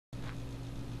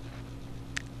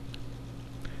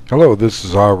Hello, this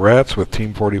is Rats with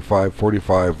Team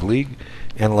 4545 League,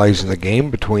 analyzing the game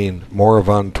between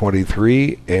Moravan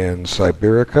 23 and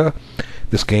Siberica.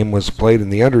 This game was played in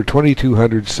the under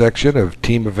 2200 section of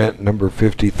team event number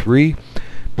 53.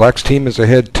 Black's team is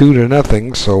ahead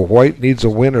 2-0, so White needs a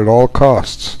win at all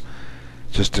costs,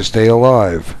 just to stay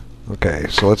alive. Okay,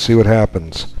 so let's see what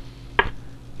happens.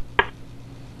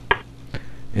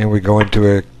 And we go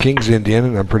into a King's Indian,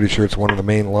 and I'm pretty sure it's one of the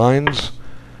main lines.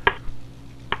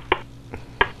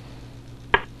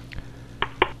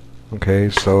 Okay,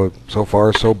 so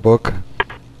far so book.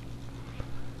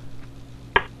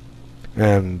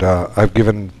 And I've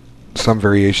given some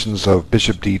variations of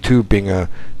Bishop D2 being a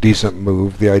decent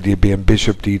move. The idea being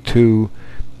Bishop D2.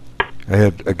 I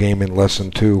had a game in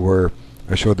lesson 2 where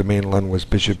I showed the main line was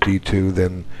Bishop D2,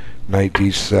 then Knight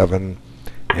D7,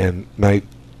 and Knight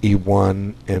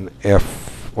E1, and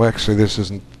F. Well, actually, this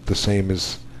isn't the same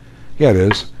as. Yeah, it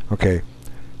is. Okay.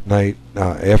 Knight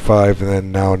F5 and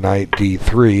then now Knight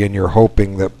D3, and you're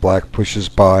hoping that Black pushes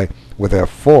by with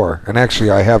F4. And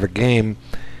actually I have a game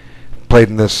played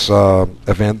in this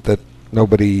event that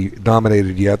nobody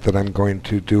nominated yet that I'm going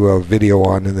to do a video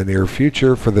on in the near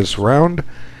future for this round,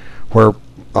 where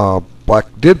Black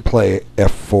did play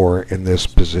F4 in this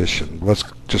position. Let's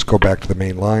just go back to the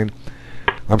main line.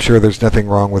 I'm sure there's nothing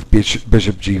wrong with Bishop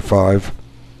G5.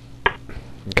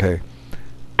 Okay.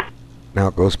 Now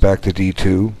it goes back to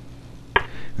D2,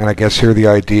 and I guess here the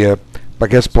idea, I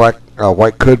guess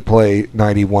White could play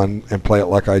Knight E1 and play it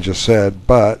like I just said,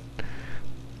 but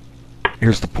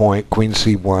here's the point, Queen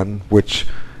C1, which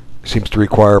seems to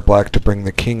require Black to bring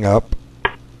the king up.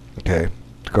 Okay,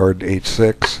 guard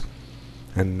H6,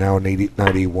 and now Knight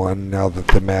E1, now the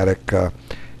thematic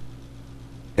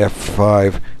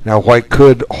F5. Now White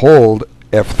could hold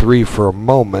F3 for a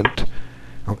moment,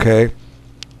 okay.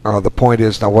 The point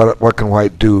is, now what can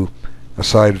White do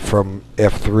aside from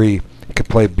F3? He could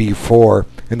play B4,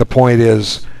 and the point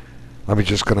is, I'm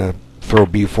just going to throw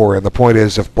B4 in. The point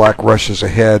is, if Black rushes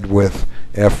ahead with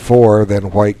F4,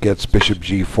 then White gets Bishop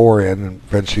G4 in, and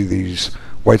eventually these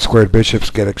white squared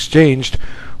bishops get exchanged,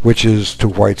 which is to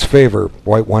White's favor.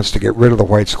 White wants to get rid of the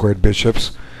white squared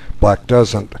bishops. Black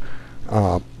doesn't.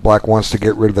 Black wants to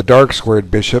get rid of the dark squared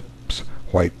bishops.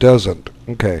 White doesn't.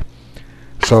 Okay,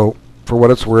 so for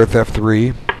what it's worth,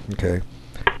 F3, okay,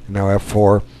 now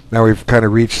F4. Now we've kind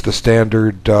of reached the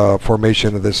standard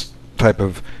formation of this type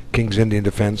of King's Indian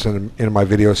defense, and in my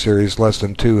video series,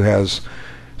 Lesson 2 has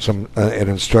an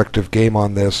instructive game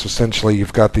on this. Essentially,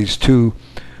 you've got these two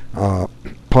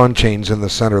pawn chains in the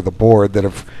center of the board that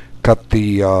have cut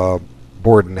the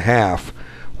board in half.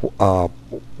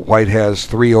 White has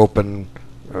three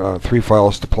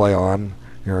files to play on.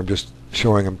 Here, I'm just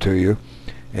showing them to you.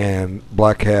 And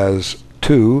Black has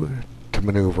 2 to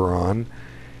maneuver on,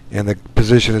 and the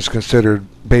position is considered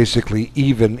basically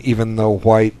even though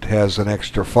White has an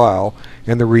extra file.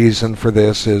 And the reason for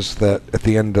this is that at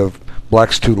the end of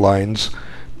Black's 2 lines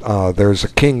there's a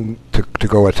king to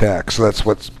go attack, so that's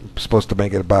what's supposed to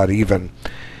make it about even.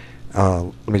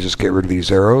 Let me just get rid of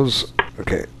these arrows.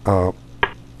 Okay,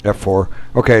 F4.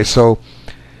 Okay, so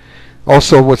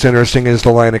also, what's interesting is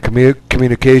the line of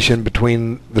communication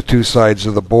between the two sides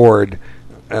of the board.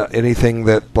 Anything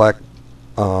that Black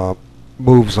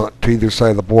moves on to either side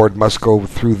of the board must go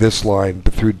through this line,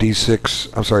 but through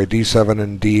D7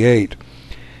 and D8.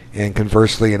 And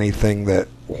conversely, anything that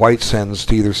White sends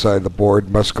to either side of the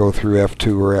board must go through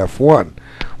F2 or F1.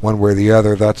 One way or the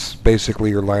other, that's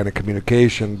basically your line of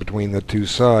communication between the two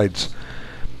sides.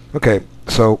 Okay,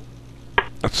 so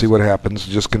let's see what happens.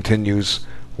 It just continues.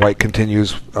 White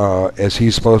continues as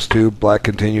he's supposed to. Black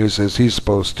continues as he's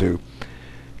supposed to.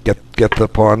 Get the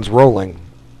pawns rolling.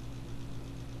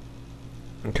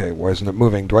 Okay, why isn't it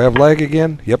moving? Do I have lag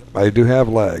again? Yep, I do have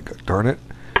lag. Darn it.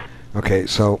 Okay,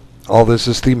 so all this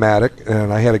is thematic,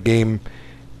 and I had a game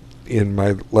in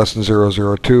my lesson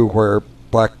 002 where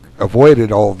Black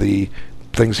avoided all the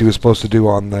things he was supposed to do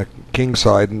on the king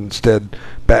side and instead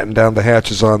battened down the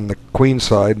hatches on the queen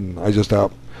side, and I just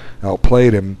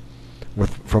outplayed him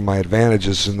from my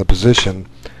advantages in the position.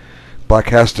 Black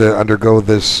has to undergo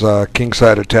this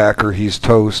kingside attack or he's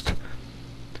toast.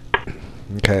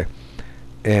 Okay,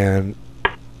 and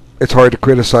it's hard to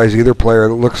criticize either player.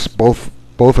 It looks both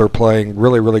are playing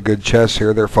really good chess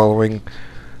here. They're following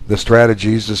the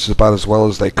strategies. This is about as well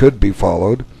as they could be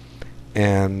followed.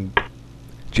 And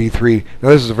G3. Now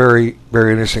this is a very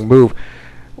interesting move.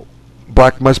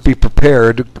 Black must be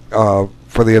prepared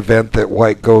for the event that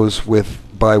White goes with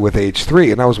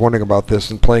H3, and I was wondering about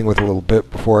this and playing with it a little bit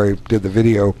before I did the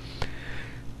video.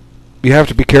 You have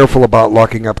to be careful about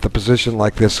locking up the position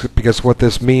like this, because what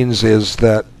this means is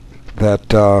that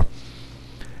that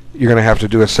you're going to have to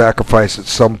do a sacrifice at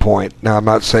some point. Now, I'm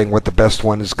not saying what the best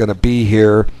one is going to be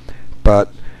here,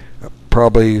 but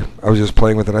probably, I was just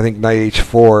playing with it, I think knight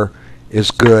h4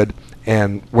 is good,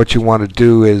 and what you want to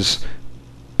do is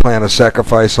plan a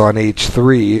sacrifice on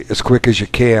h3 as quick as you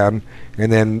can,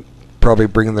 and then probably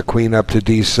bring the queen up to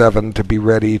d7 to be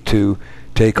ready to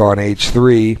take on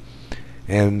h3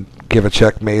 and give a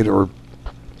checkmate, or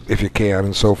if you can,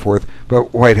 and so forth.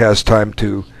 But white has time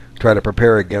to try to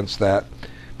prepare against that.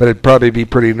 But it'd probably be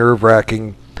pretty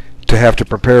nerve-wracking to have to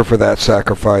prepare for that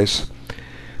sacrifice.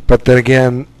 But then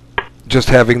again, just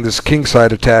having this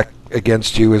kingside attack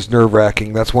against you is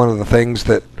nerve-wracking. That's one of the things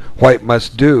that white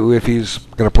must do if he's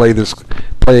going to play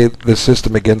this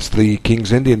system against the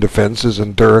king's Indian defense, is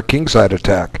endure a kingside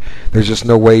attack. There's just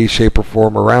no way, shape, or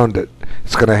form around it.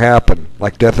 It's going to happen,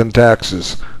 like death and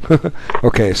taxes.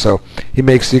 Okay, so he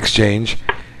makes the exchange,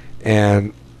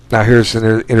 and now here's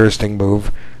an interesting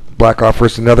move. Black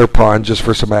offers another pawn just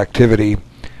for some activity.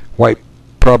 White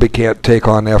probably can't take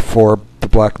on f4. The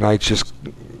black knights just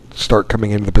start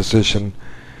coming into the position,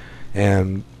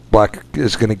 and black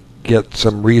is going to get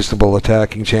some reasonable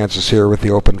attacking chances here with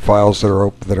the open files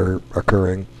that are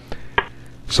occurring.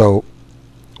 So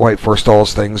white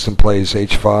forestalls things and plays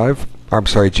h5. I'm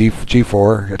sorry,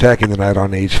 g4, attacking the knight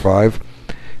on h5.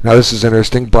 Now this is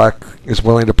interesting. Black is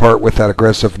willing to part with that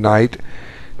aggressive knight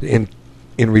in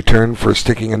return for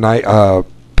sticking a knight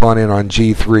pawn in on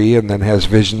g3, and then has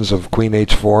visions of queen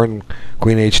h4 and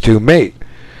queen h2 mate.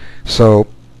 So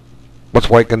what's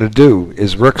white going to do?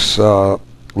 Is rook's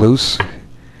loose?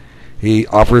 He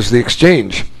offers the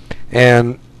exchange,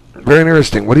 and very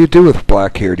interesting. What do you do with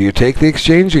black here? Do you take the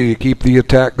exchange, or do you keep the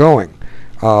attack going?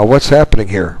 What's happening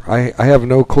here? I have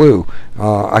no clue.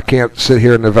 I can't sit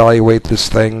here and evaluate this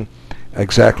thing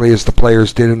exactly as the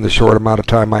players did in the short amount of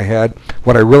time I had.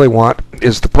 What I really want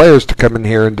is the players to come in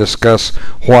here and discuss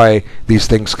why these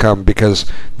things come, because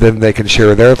then they can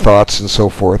share their thoughts and so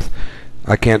forth.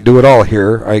 I can't do it all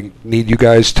here. I need you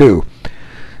guys too.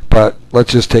 But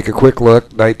let's just take a quick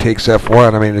look. Knight takes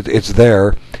f1. I mean, it's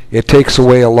there. It takes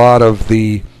away a lot of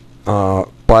the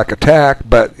black attack,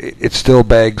 but it still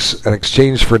begs an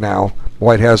exchange for now.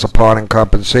 White has a pawn in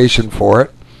compensation for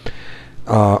it.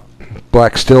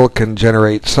 Black still can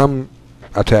generate some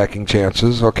attacking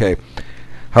chances. Okay,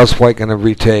 how's white going to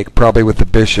retake? Probably with the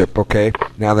bishop. Okay,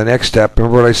 now the next step,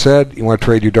 remember what I said? You want to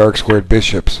trade your dark squared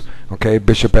bishops. Okay,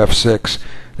 bishop f6.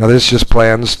 Now this just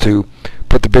plans to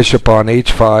put the bishop on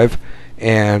h5,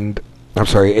 and I'm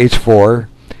sorry, h4,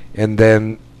 and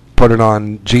then put it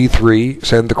on g3,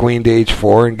 send the queen to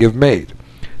h4, and give mate.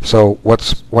 So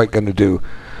what's white going to do?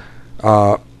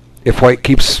 If white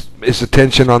keeps his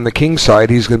attention on the king side,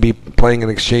 he's going to be playing an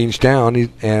exchange down,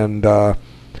 and going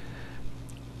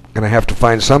to have to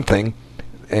find something.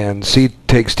 And c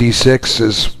takes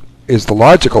d6 is the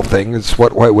logical thing. It's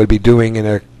what white would be doing in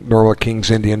a normal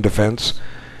king's Indian defense.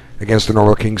 Against the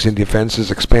normal king's Indian defense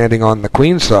is expanding on the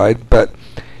queen side, but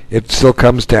it still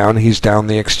comes down. He's down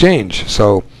the exchange.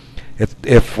 So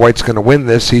if white's going to win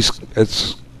this,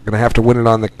 it's going to have to win it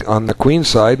on the queen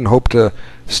side and hope to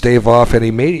stave off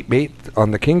any mate on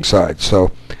the king side.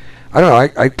 So I don't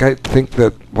know. I think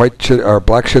that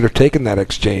black should have taken that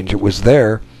exchange. It was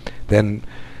there. Then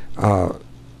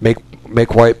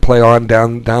make white play on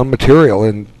down material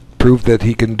and prove that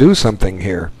he can do something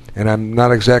here. And I'm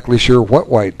not exactly sure what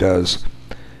white does.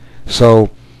 So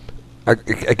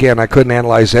again, I couldn't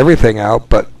analyze everything out,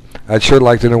 but I'd sure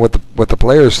like to know what the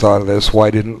players thought of this.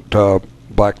 Why didn't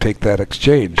black take that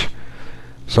exchange?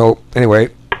 So anyway,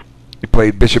 he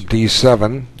played bishop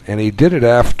d7, and he did it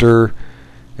after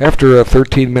a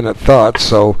 13-minute thought.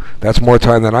 So that's more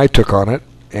time than I took on it.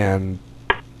 And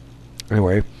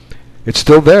anyway, it's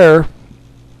still there.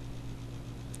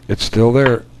 It's still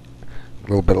there. A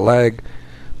little bit of lag.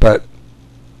 But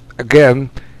again,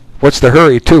 what's the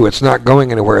hurry too? It's not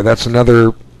going anywhere. That's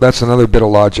another bit of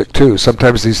logic too.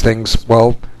 Sometimes these things,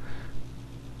 well,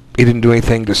 he didn't do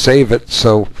anything to save it,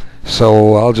 so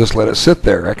I'll just let it sit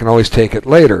there. I can always take it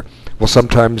later. Well,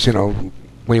 sometimes, when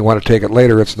you want to take it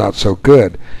later, it's not so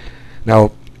good.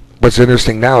 Now, what's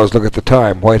interesting now is look at the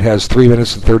time. White has 3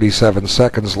 minutes and 37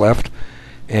 seconds left,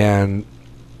 and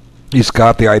he's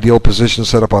got the ideal position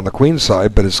set up on the queen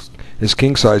side, but his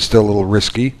king side's still a little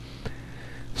risky.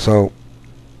 So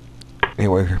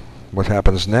anyway, what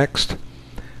happens next?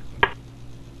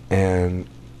 And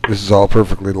this is all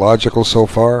perfectly logical so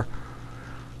far.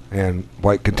 And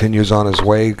white continues on his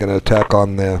way, going to attack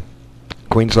on the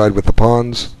queen side with the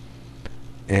pawns.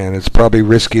 And it's probably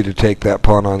risky to take that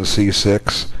pawn on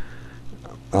c6.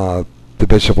 The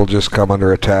bishop will just come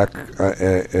under attack,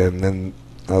 and then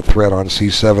threat on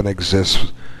c7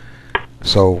 exists.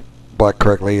 So black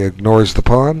correctly ignores the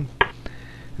pawn.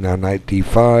 Now knight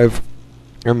d5,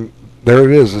 and there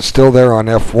it is. It's still there on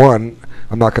f1.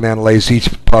 I'm not going to analyze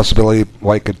each possibility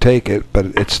white could take it, but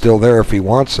it's still there if he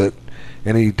wants it,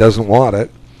 and he doesn't want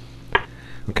it.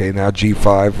 Okay, now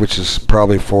g5, which is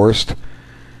probably forced,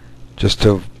 just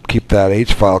to keep that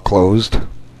h file closed.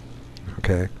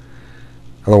 Okay.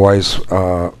 Otherwise,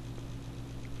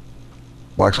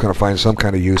 black's going to find some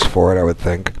kind of use for it, I would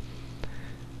think.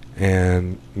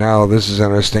 And now this is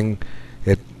interesting.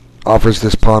 It offers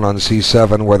this pawn on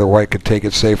c7. Whether white could take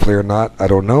it safely or not, I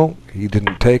don't know. He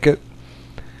didn't take it.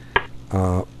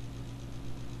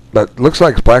 But looks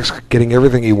like black's getting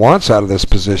everything he wants out of this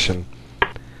position.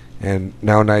 And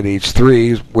now knight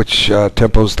h3, which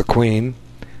tempos the queen.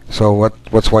 So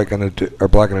what's white going to do, or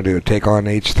black going to do? Take on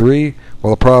h3?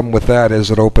 Well, the problem with that is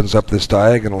it opens up this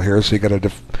diagonal here, so you got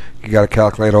to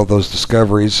calculate all those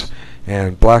discoveries,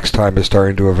 and black's time is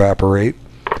starting to evaporate.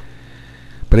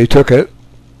 But he took it,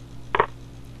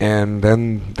 and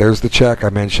then there's the check I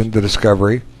mentioned, the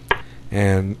discovery,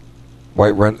 and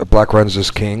black runs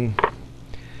his king,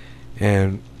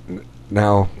 and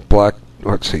now black.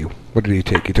 Let's see, what did he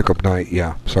take? He took up knight.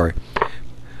 Yeah, sorry.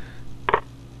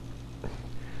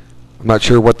 I'm not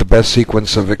sure what the best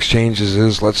sequence of exchanges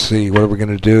is. Let's see. What are we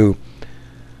going to do?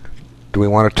 Do we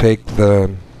want to take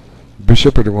the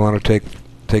bishop, or do we want to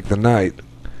take the knight?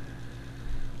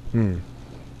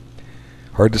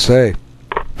 Hard to say.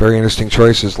 Very interesting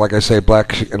choices. Like I say,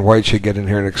 black and white should get in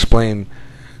here and explain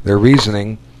their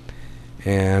reasoning.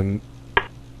 And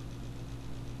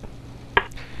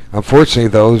unfortunately,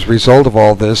 though, as a result of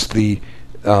all this, the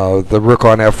rook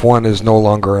on f1 is no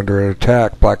longer under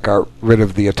attack. Black got rid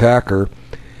of the attacker,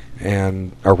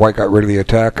 or white got rid of the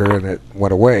attacker, and it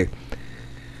went away.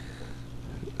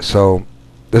 So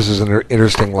this is an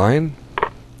interesting line,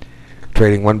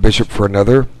 trading one bishop for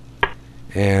another,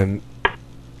 and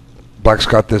black's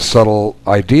got this subtle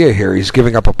idea here. He's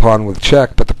giving up a pawn with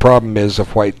check, but the problem is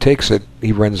if white takes it,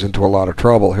 he runs into a lot of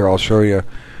trouble. Here, I'll show you.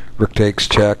 Rook takes,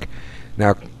 check.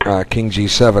 Now king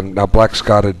g7. Now black's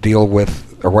got to deal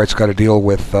with, or white's got to deal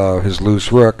with his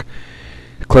loose rook.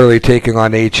 Clearly taking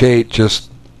on h8 just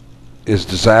is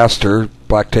disaster.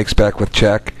 Black takes back with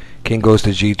check. King goes to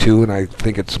g2, and I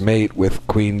think it's mate with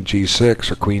queen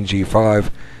g6 or queen g5.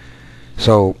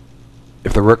 So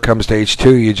if the rook comes to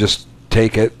h2, you just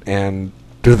take it and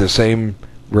do the same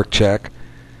rook check.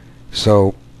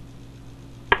 So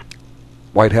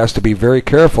white has to be very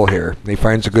careful here. He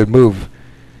finds a good move,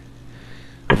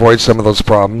 avoids some of those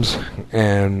problems,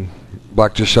 and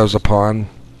black just shoves a pawn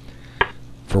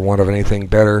for want of anything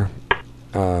better.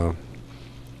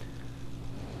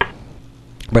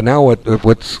 But now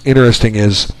what's interesting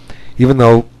is, even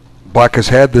though black has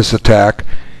had this attack,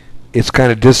 it's kind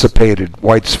of dissipated.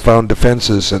 White's found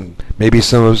defenses, and maybe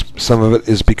some of it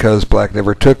is because black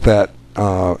never took that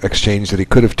exchange that he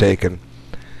could have taken.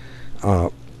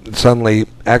 Suddenly,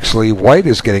 actually, white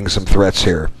is getting some threats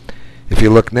here. If you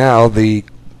look now,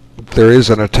 there is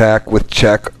an attack with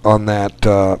check on that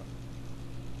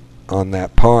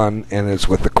pawn, and it's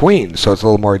with the queen, so it's a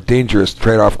little more dangerous.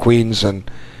 Trade off queens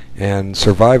and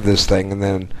survive this thing, and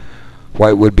then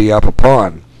white would be up a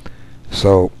pawn.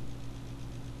 So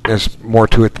there's more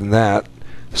to it than that.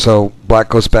 So black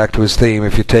goes back to his theme.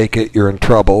 If you take it, you're in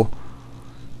trouble.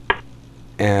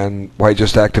 And white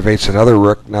just activates another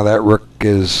rook. Now that rook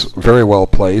is very well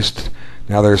placed.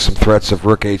 Now there's some threats of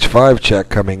rook h5 check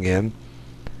coming in.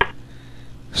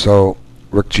 So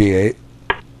rook g8.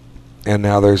 And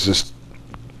now there's this.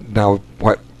 Now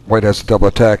white has a double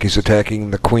attack. He's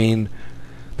attacking the queen.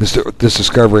 This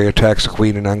discovery attacks the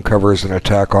queen and uncovers an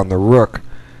attack on the rook.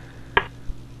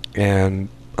 And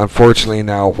unfortunately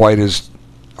now white is,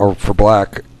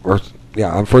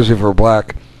 unfortunately for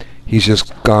black, he's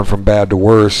just gone from bad to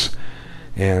worse,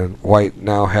 and white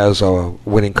now has a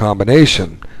winning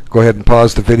combination. Go ahead and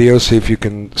pause the video, see if you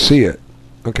can see it.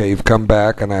 Okay, you've come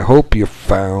back, and I hope you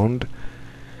found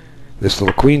this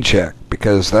little queen check,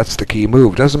 because that's the key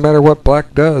move. Doesn't matter what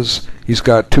black does, he's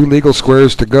got two legal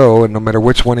squares to go, and no matter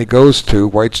which one he goes to,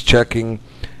 white's checking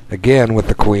again with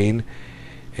the queen,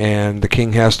 and the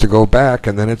king has to go back,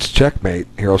 and then it's checkmate.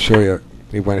 Here, I'll show you.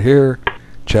 He went here,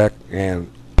 check,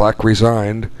 and black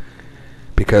resigned,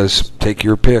 because take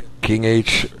your pick, king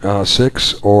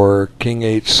h6 or king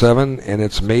h7, and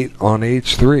it's mate on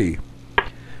h3.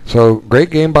 So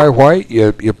great game by white.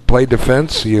 You played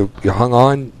defense, you hung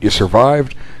on, you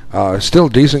survived. Still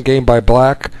decent game by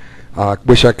black.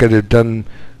 Wish I could have done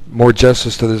more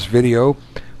justice to this video,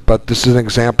 but this is an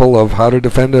example of how to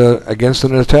defend against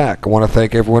an attack. I want to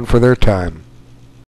thank everyone for their time.